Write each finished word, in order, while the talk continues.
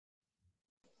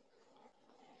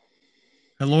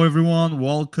Hello, everyone.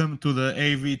 Welcome to the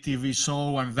AVTV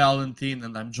show. I'm Valentin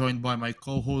and I'm joined by my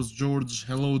co host, George.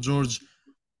 Hello, George.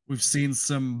 We've seen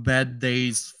some bad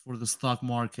days for the stock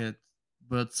market,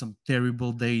 but some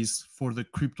terrible days for the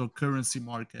cryptocurrency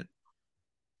market.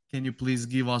 Can you please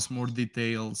give us more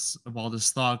details about the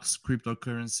stocks,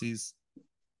 cryptocurrencies,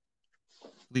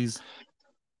 please?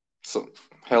 So,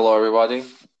 hello everybody.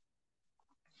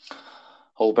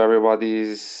 Hope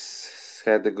everybody's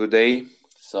had a good day.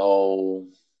 So,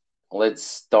 let's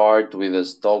start with the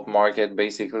stock market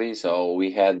basically. So,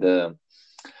 we had the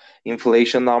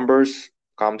inflation numbers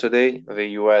come today, the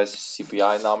US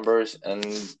CPI numbers, and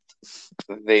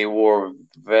they were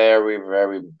very,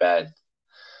 very bad.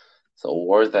 So,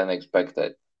 worse than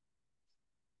expected.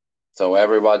 So,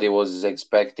 everybody was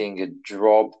expecting a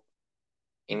drop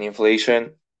in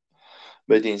inflation,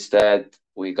 but instead,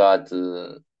 we got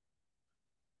a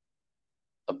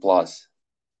plus.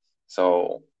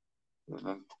 So,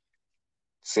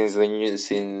 since the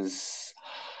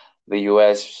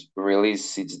US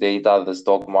released its data, the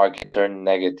stock market turned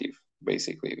negative.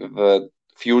 Basically, the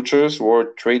futures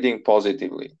were trading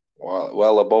positively,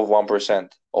 well above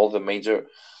 1%. All the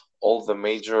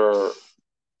major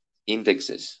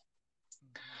indexes,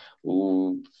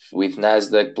 with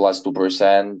Nasdaq plus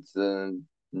 2%,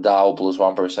 Dow plus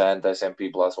 1%, S&P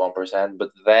plus 1%. But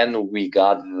then we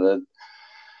got the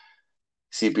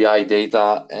CPI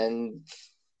data, and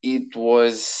it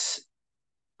was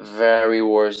very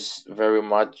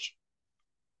much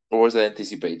worse than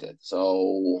anticipated.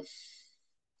 So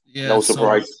Yeah,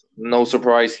 so no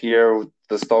surprise here.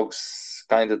 The stocks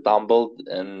kind of tumbled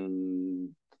and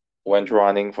went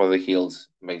running for the hills,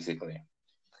 basically.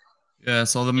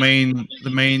 so the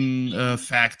main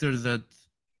factor that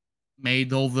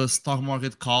made all the stock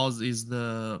market cause is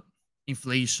the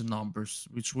inflation numbers,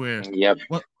 which were Yep,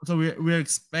 what so we're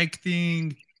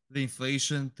expecting the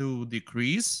inflation to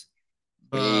decrease,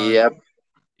 but yep.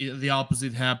 the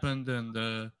opposite happened and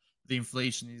the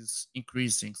inflation is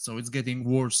increasing, so it's getting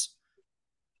worse.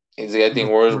 It's And getting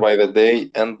of worse course, by the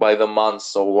day and by the month.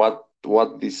 So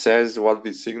what this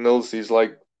signals is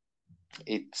like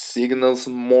it signals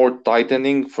more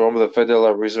tightening from the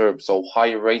Federal Reserve. So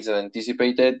higher rates than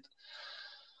anticipated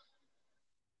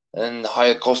and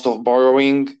higher cost of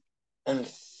borrowing and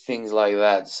things like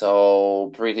that.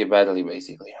 So pretty badly,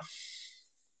 basically.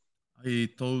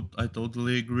 I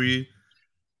totally agree.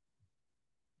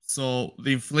 So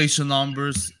the inflation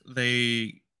numbers,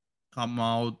 they come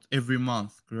out every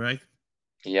month, correct?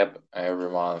 Yep, every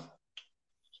month.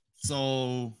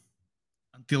 So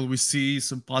until we see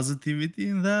some positivity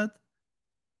in that,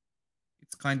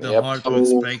 it's kind of Yep. hard to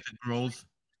expect the growth.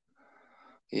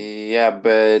 Yeah,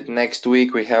 but next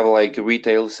week we have like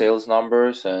retail sales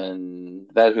numbers, and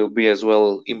that will be as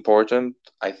well important.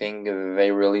 I think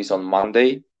they release on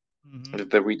Monday Hmm.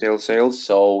 the retail sales,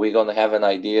 so we're gonna have an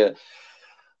idea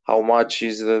how much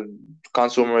is the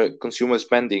consumer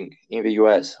spending in the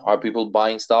US. Are people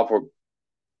buying stuff or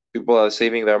people are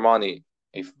saving their money?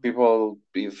 If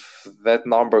that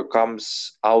number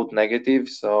comes out negative,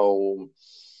 so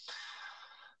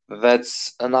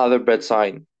that's another bad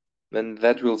sign. Then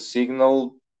that will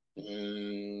signal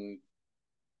mm,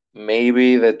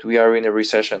 maybe that we are in a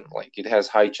recession. Like it has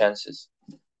high chances.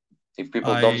 If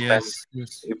people I don't spend, yes,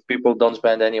 yes. if people don't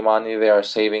spend any money, they are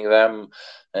saving them,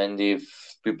 and if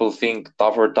people think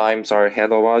tougher times are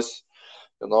ahead of us,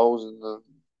 you know,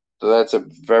 that's a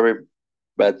very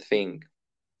bad thing.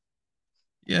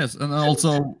 Yes, and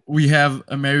also we have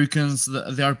Americans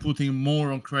that they are putting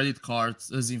more on credit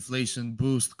cards as inflation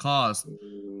boost cost.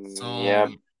 Yeah, So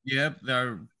yep,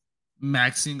 they're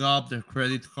maxing up their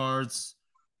credit cards,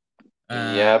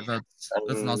 yeah, and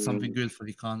that's not something and good for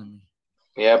the economy.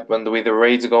 yep. And with the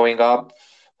rates going up,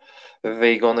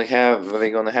 they gonna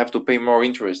have to pay more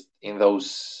interest in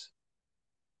those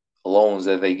loans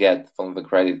that they get from the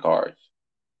credit card.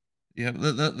 Yeah,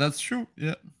 that's true.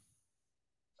 Yeah.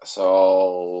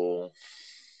 So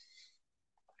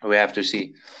we have to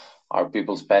see, are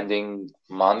people spending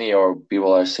money or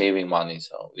people are saving money.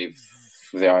 So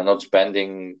they are not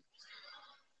spending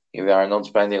if they are not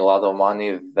spending a lot of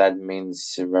money, that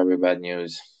means very bad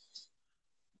news.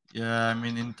 Yeah, I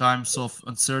mean, in times of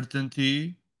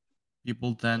uncertainty,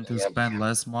 people tend to Yep. spend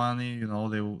less money.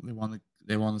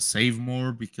 They want to save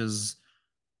more because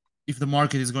if the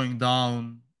market is going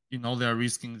down, they are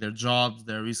risking their jobs,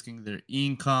 they're risking their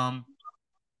income.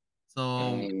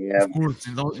 So of Yep. course,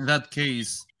 in that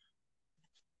case,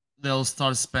 they'll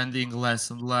start spending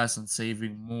less and less and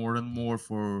saving more and more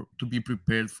for to be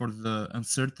prepared for the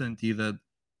uncertainty that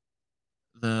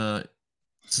the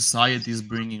society is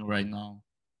bringing right now.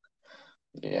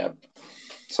 Yep.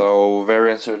 So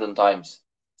very uncertain times.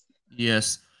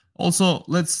 Yes. Also,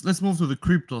 let's move to the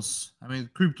cryptos. I mean,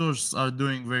 cryptos are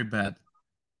doing very bad.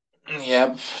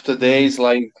 Yep. Today Mm, is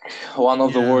like one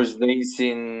of the yeah, worst days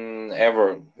in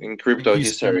ever in in crypto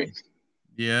history. history.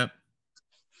 Yeah.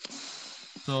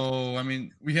 So, I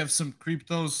mean, we have some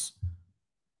cryptos.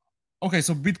 Okay,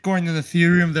 so Bitcoin and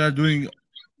Ethereum, they are doing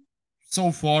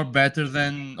so far better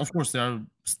than, of course, they are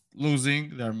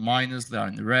losing, they are minus, they are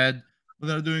in red, but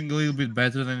they're doing a little bit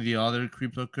better than the other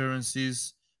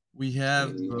cryptocurrencies we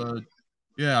have. Mm, But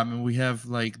yeah, I mean, we have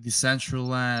like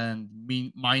Decentraland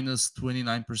minus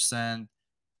 29%.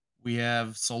 We have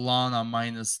Solana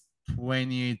minus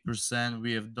 28%.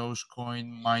 We have Dogecoin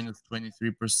minus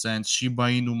 23%. Shiba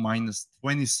Inu minus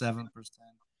 27%.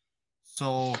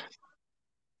 So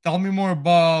tell me more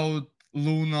about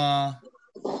Luna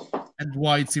and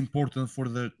why it's important for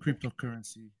the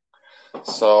cryptocurrency.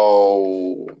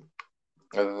 So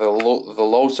the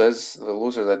losses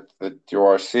that you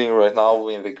are seeing right now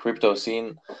in the crypto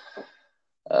scene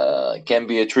can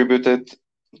be attributed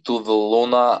to the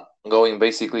Luna going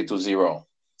basically to zero.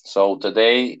 So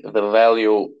today the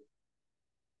value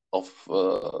of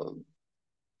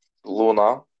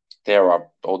Luna, Terra,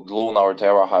 or Luna or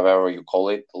Terra, however you call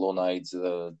it. Luna is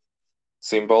the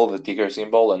symbol, the ticker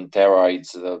symbol, and Terra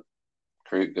is the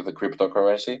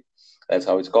cryptocurrency. That's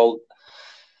how it's called.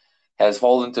 Has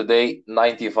fallen today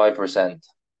 95%.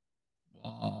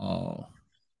 Wow.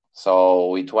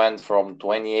 So it went from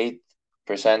 28%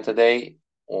 today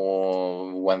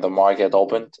when the market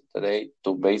opened today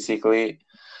to basically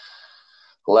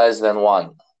less than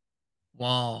one.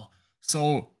 Wow.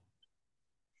 So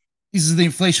is the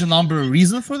inflation number a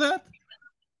reason for that?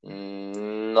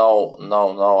 No,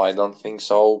 no, no, I don't think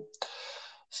so.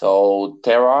 So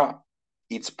Terra,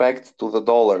 it's pegged to the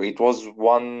dollar. It was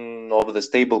one of the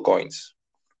stable coins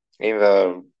in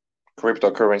the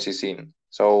cryptocurrency scene.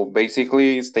 So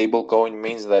basically, stable coin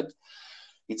means that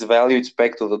its value is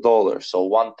pegged to the dollar. So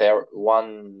one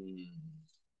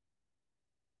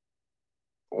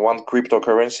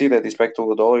cryptocurrency that is pegged to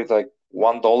the dollar is like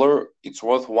 $1. It's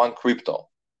worth one crypto.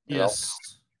 You know, Yes.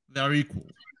 They are equal.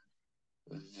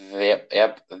 yep,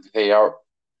 they are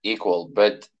equal.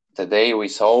 But today we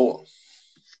saw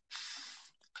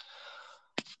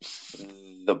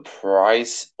the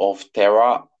price of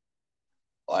Terra,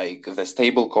 like the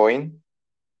stable coin,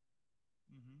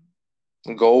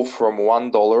 Mhm. go from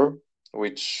 $1,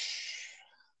 which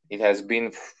it has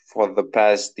been for the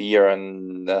past year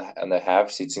and a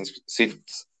half since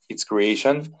its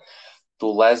creation, to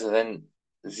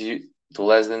ze-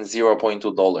 less than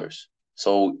 $0.2.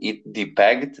 So it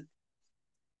depegged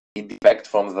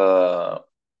from the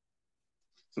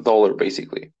dollar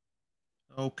basically.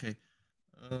 Okay.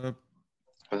 Uh,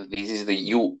 This is the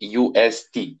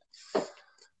UST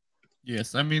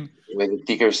yes. I mean, with the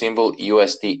ticker symbol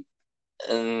UST.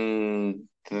 And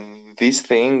this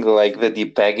thing, like the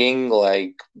depegging,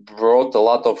 like brought a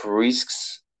lot of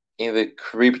risks in the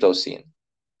crypto scene,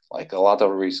 like a lot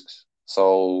of risks.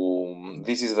 So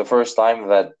this is the first time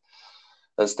that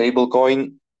a stable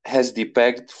coin has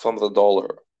depegged from the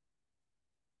dollar.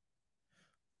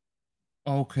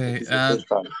 It okay. is the And first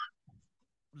time.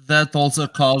 that also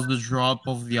caused the drop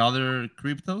of the other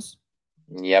cryptos?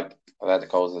 Yep, that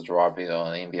caused a drop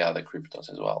in the other cryptos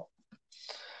as well.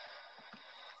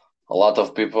 A lot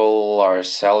of people are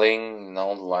selling,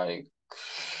 like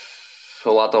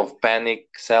a lot of panic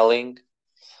selling,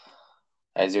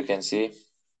 as you can see.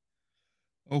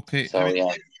 Okay. I So mean,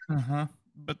 yeah, uh-huh.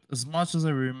 But as much as I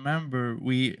remember,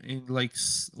 we in like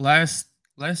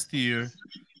last year,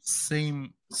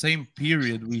 same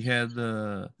period, we had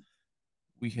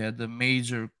a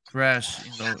major crash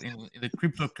in the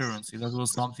cryptocurrency. That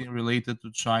was something related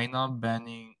to China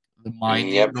banning the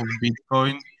mining yep, of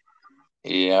Bitcoin.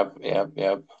 yep.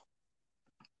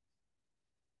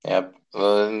 Yep.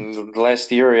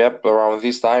 Last year, yep, around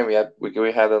this time, yep, we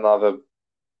had another. I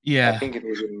Yeah. think it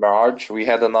was in March. We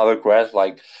had another crash,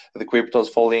 like the cryptos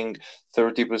falling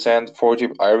 30%, 40.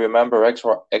 I remember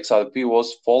XRP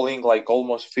was falling like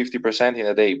almost 50% in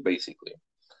a day, basically.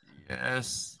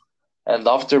 Yes. And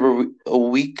after a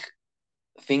week,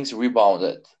 things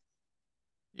rebounded.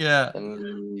 Yeah.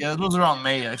 And Yeah, it was around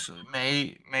May actually.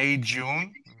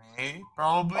 June. May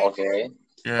probably. okay,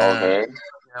 Yeah. okay,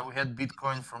 Yeah, we had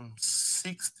Bitcoin from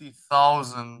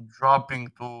 60,000 dropping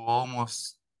to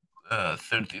almost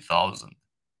 30,000.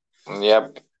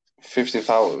 yep,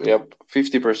 50,000, yep,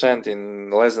 50%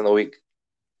 in less than a week.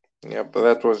 Yep,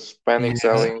 that was panic Yeah.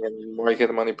 selling and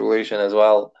market manipulation as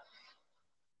well.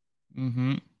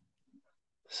 Mm-hmm.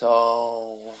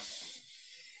 So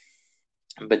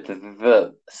but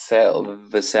the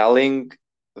selling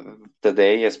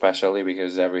today, especially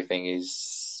because everything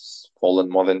is fallen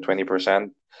more than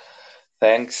 20%,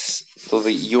 thanks to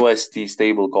the USD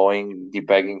stablecoin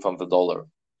depegging from the dollar.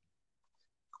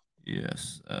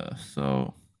 Yes.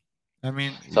 So I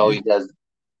mean, So it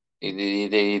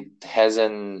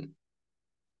hasn't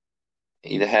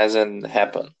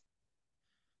happened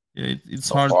it's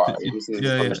so hard. far. This is the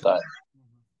Yeah, yeah. first time.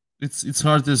 It's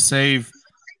hard to say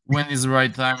when is the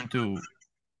right time to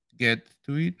get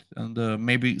to it and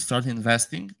maybe start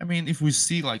investing. I mean, if we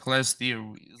see like last year,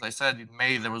 as I said, in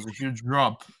May there was a huge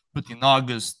drop, but in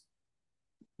August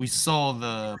we saw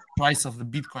the price of the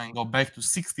Bitcoin go back to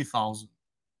 60,000,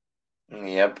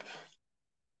 Yep,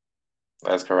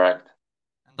 that's correct.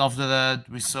 and after that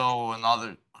we saw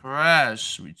another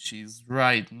crash, which is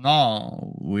right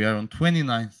now we are on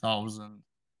 29,000.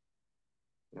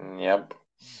 Yep. Mhm.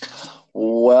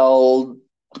 Well,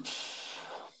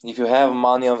 if you have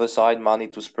money on the side, money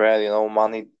to spread,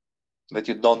 money that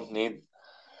you don't need,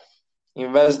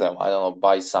 invest them. I don't know,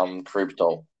 buy some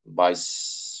crypto, It's buy a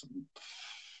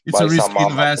some risky mama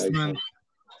coins. investment.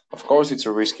 Of course, it's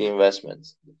a risky investment.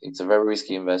 It's a very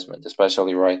risky investment,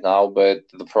 especially right now. But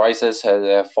the prices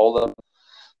have fallen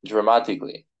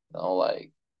dramatically.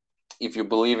 Like if you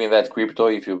believe in that crypto,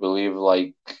 if you believe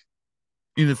like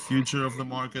In the future of the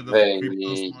market, of the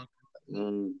cryptos they market.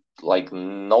 like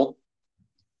no,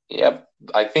 yep.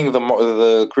 I think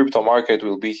the crypto market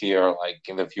will be here like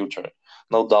in the future,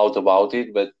 no doubt about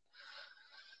it. But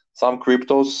some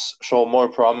cryptos show more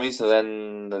promise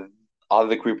than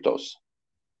other cryptos.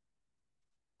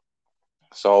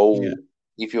 Yeah, So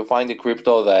if you find a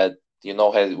crypto that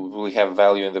will have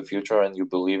value in the future and you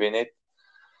believe in it,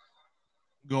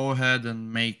 go ahead and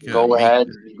go make ahead,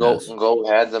 go yes. go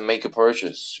ahead and make a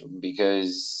purchase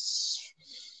because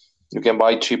you can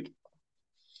buy cheap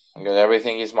because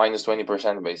everything is minus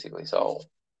 20% basically. So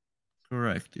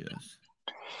Correct, yes.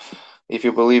 if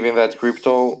you believe in that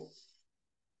crypto,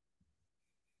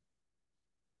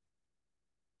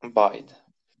 buy it.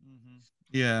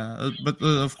 Yeah, but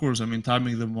of course, I mean,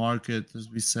 timing the market, as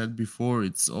we said before,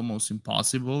 it's almost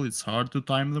impossible. It's hard to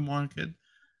time the market.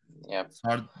 Yep. It's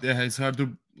hard. Yeah, it's hard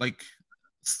to like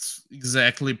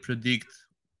exactly predict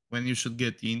when you should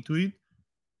get into it.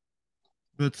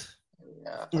 But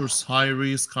Yeah. of course, high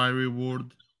risk, high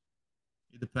reward.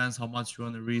 It depends how much you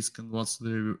want to risk and what's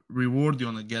the reward you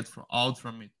want to get out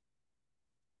from it.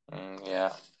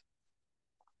 Yeah,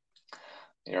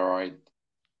 you're right.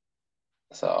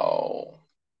 So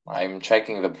I'm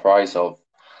checking the price of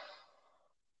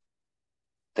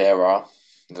Terra,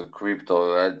 the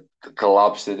crypto that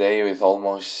collapsed today with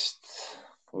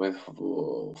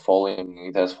falling.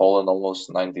 It has fallen almost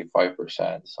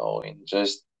 95%. So in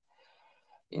just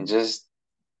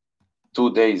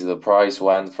 2 days, the price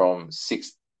went from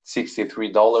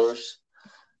 $63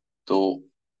 to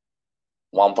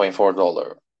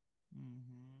 $1.4.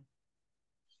 Mhm.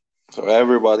 So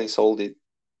everybody sold it.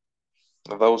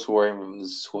 Those who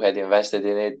had invested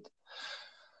in it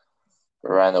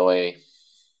ran away.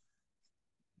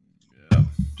 Yeah.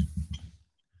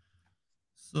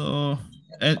 So,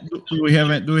 do we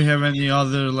have any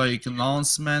other like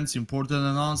announcements, important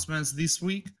announcements this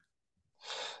week?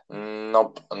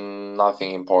 Nope,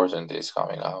 nothing important is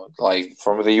coming out. Like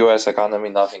from the U.S. economy,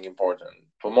 nothing important.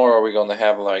 Tomorrow we're gonna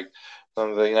have like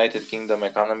from the United Kingdom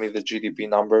economy, the GDP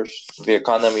numbers. The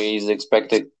economy is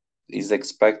expected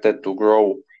to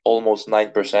grow almost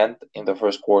 9% in the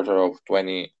first quarter of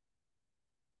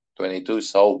 2022.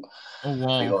 So Oh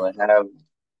we're wow. gonna have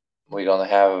we're gonna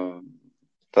have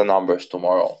the numbers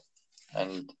tomorrow,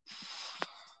 and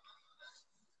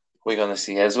we're gonna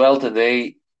see as well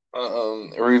today.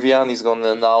 Rivian is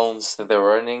gonna announce their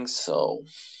earnings, so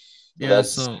Yeah,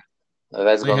 that's so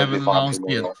that's they gonna be haven't fun announced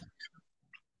yet. tomorrow.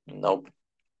 Nope.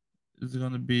 It's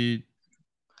gonna be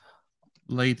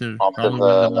later, After probably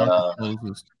when the market the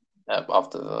closes.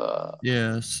 after the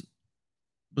Yes,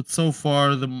 but so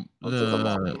far after the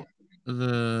morning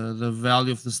the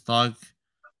value of the stock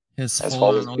has has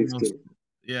fallen fallen almost, 15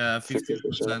 yeah, 15%.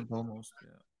 50% almost.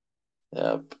 Yeah.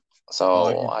 Yep. So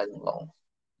So I don't know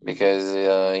because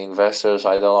investors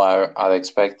I don't know are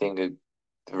expecting a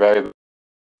very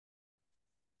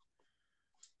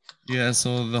yeah,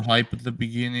 so the hype at the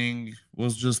beginning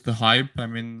was just the hype. I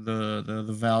mean, the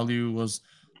value was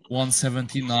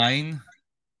 179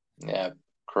 yeah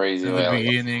crazy at the value.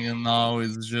 beginning, and now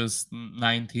it's just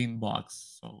 19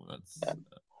 bucks. So that's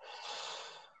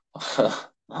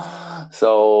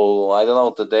So I don't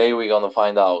know. Today we're gonna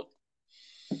find out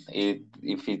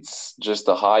if it's just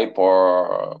a hype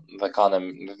or the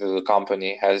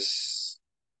company has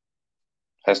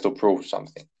has to prove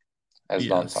something, has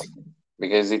done Yes. something,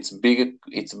 because it's big.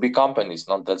 It's big company. It's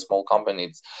not that small company.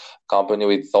 It's company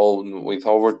with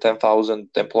over 10,000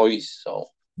 employees. So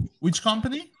Which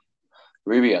company?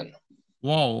 Rivian.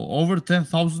 Wow, over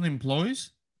 10,000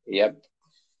 employees? Yep.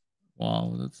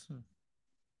 Wow, that's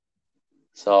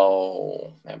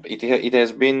So it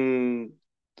has been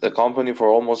the company for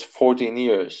almost 14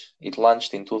 years. It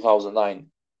launched in 2009.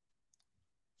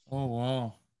 oh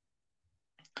wow.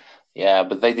 Yeah,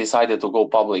 but they decided to go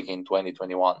public in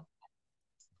 2021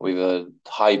 with a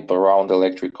hype around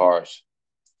electric cars.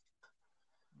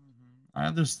 I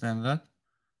understand that.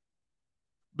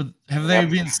 But have they Yep.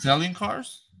 been selling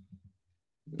cars?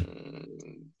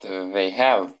 They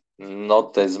have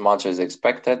not as much as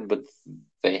expected, but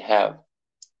they have.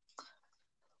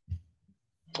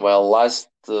 Well, last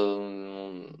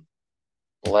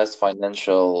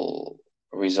financial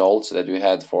results that we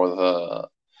had for the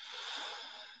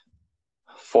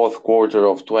fourth quarter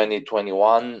of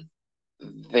 2021,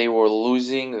 they were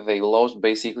losing. They lost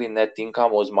basically net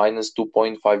income was minus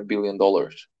 $2.5 billion. Oh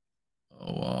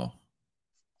wow.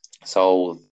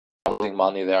 So losing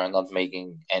money, they are not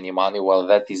making any money. Well,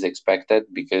 that is expected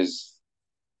because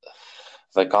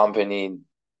the company,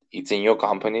 it's a new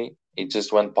company. It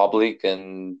just went public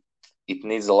and it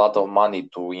needs a lot of money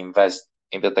to invest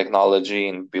in the technology,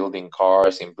 in building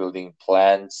cars, in building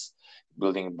plants,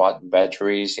 building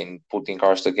batteries, in putting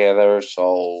cars together.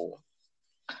 So,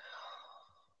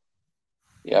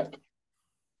 yep.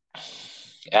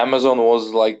 Amazon was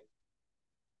like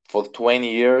for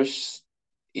 20 years,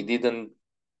 it didn't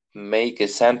make a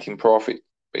cent in profit,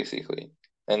 basically.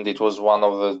 And it was one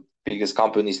of the biggest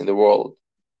companies in the world.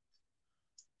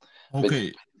 But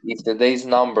Okay. if today's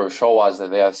numbers show us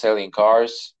that they are selling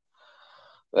cars,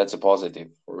 that's a positive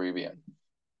for Rivian.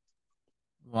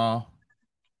 Wow.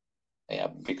 Yeah,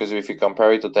 because if you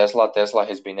compare it to Tesla, Tesla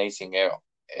has been acing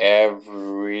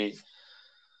every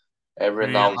every Every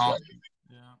announcement.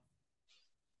 yeah.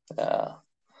 Yeah,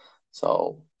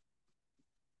 so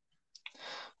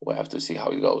we have to see how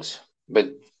it goes.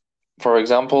 But for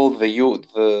example, the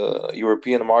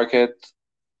European market,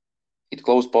 it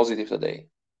closed positive today.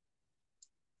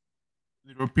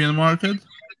 The European market?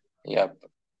 Yep,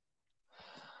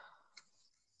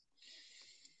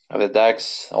 the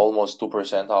DAX almost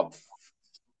 2% up.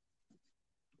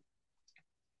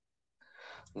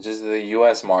 Just the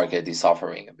US market is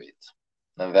suffering a bit,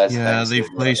 and that's Yeah, the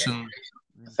inflation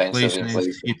thanks to the inflation is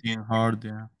inflation. hitting hard,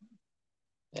 yeah.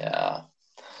 Yeah,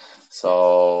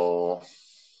 so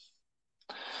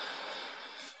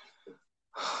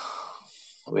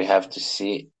we have to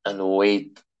see and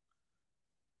wait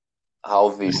how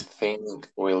this thing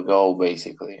will go,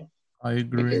 basically, I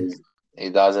agree. because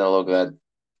it doesn't look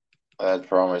that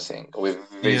promising with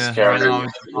this Yeah, right scary now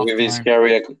it's a tough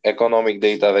time. economic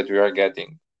data that we are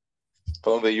getting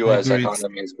from the I U.S. agree.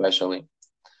 economy, especially.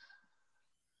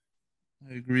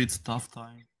 I agree. It's a tough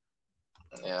time.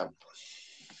 Yeah.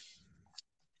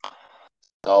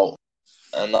 So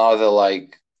another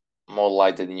like more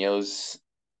lighted news.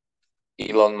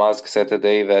 Elon Musk said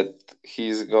today that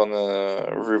he's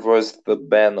gonna reverse the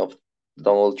ban of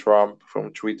Donald Trump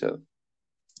from Twitter.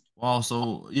 Wow.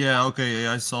 So yeah, okay.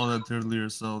 I saw that earlier.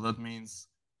 So that means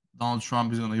Donald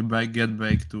Trump is gonna get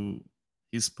back to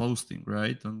his posting,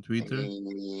 right, on Twitter.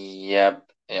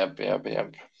 Yep. Yep,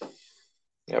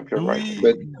 you're Do right. we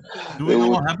But do we know uh,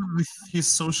 what happened with his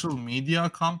social media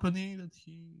company that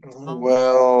he founded?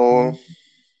 well,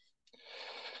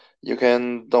 you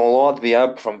can download the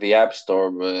app from the App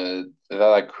Store, but there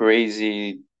are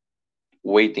crazy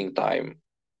waiting time.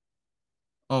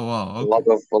 Oh wow. A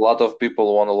Okay. lot of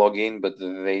people want to log in, but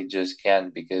they just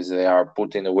can't because they are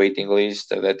put in a waiting list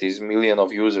that is million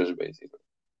of users basically.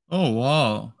 Oh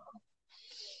wow.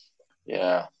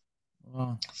 Yeah.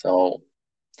 Wow. So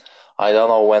I don't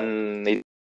know when it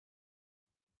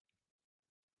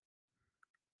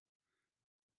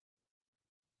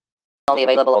only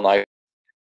available on iPhone.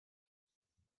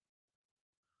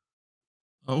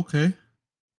 Okay.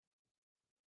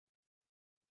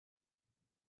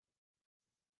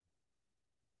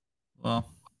 Well,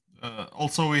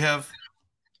 also we have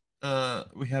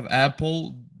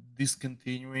Apple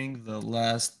discontinuing the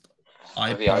last The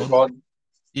iPod, iPod.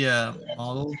 yeah,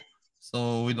 model.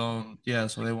 So we don't, yeah,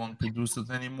 so they won't produce it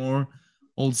anymore.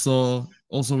 Also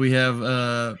we have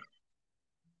the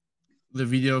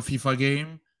video FIFA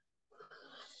game.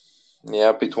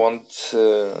 Yep,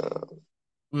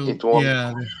 Will, it won't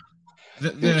yeah,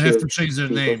 they have feature to change their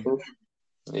FIFA name. proof.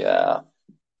 Yeah.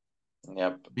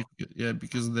 Yep. Yeah,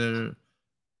 because their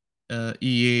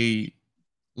EA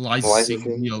licensing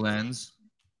Licensing. deal ends.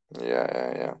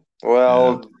 Yeah. Yeah.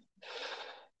 Well,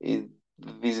 it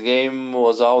this game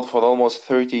was out for almost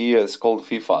 30 years, called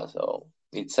FIFA. So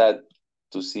it's sad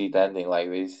to see it ending like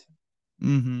this.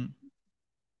 Mm-hmm.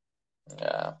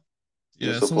 Yeah,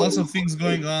 still Yeah, so lots of supporting. things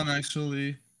going on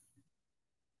actually.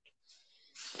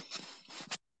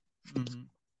 Mm-hmm.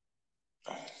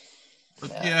 But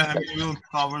Yeah, yeah, I mean, we'll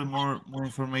cover more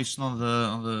information on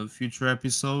the future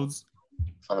episodes.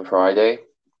 on Friday.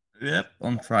 Yep,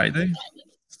 on Friday.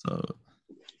 So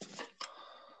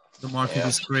the market Yeah,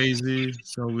 is crazy,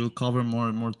 so we'll cover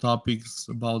more topics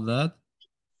about that.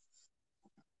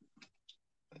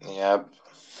 yeah.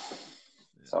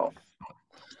 So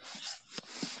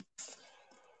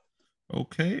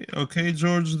Okay, okay,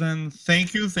 George. Then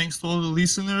thank you. Thanks to all the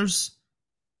listeners.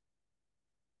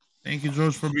 Thank you,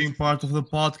 George, for being part of the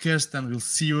podcast, and we'll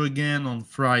see you again on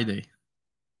Friday.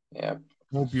 yeah.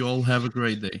 Hope you all have a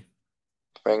great day.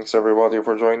 Thanks everybody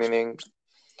for joining in.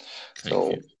 Thank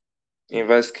So you.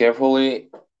 invest carefully,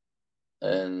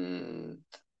 and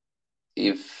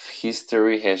if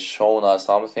history has shown us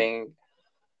something,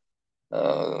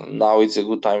 now it's a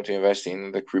good time to invest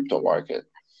in the crypto market.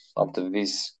 After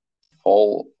this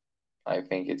fall, I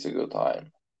think it's a good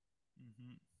time.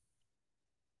 Mhm.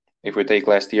 If we take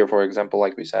last year, for example,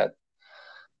 like we said,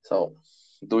 so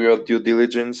do your due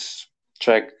diligence,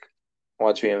 check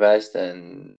what you invest,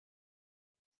 and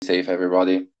be safe,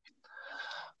 everybody.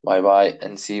 Bye bye,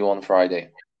 and see you on Friday.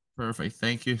 Perfect.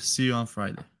 Thank you. See you on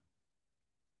Friday.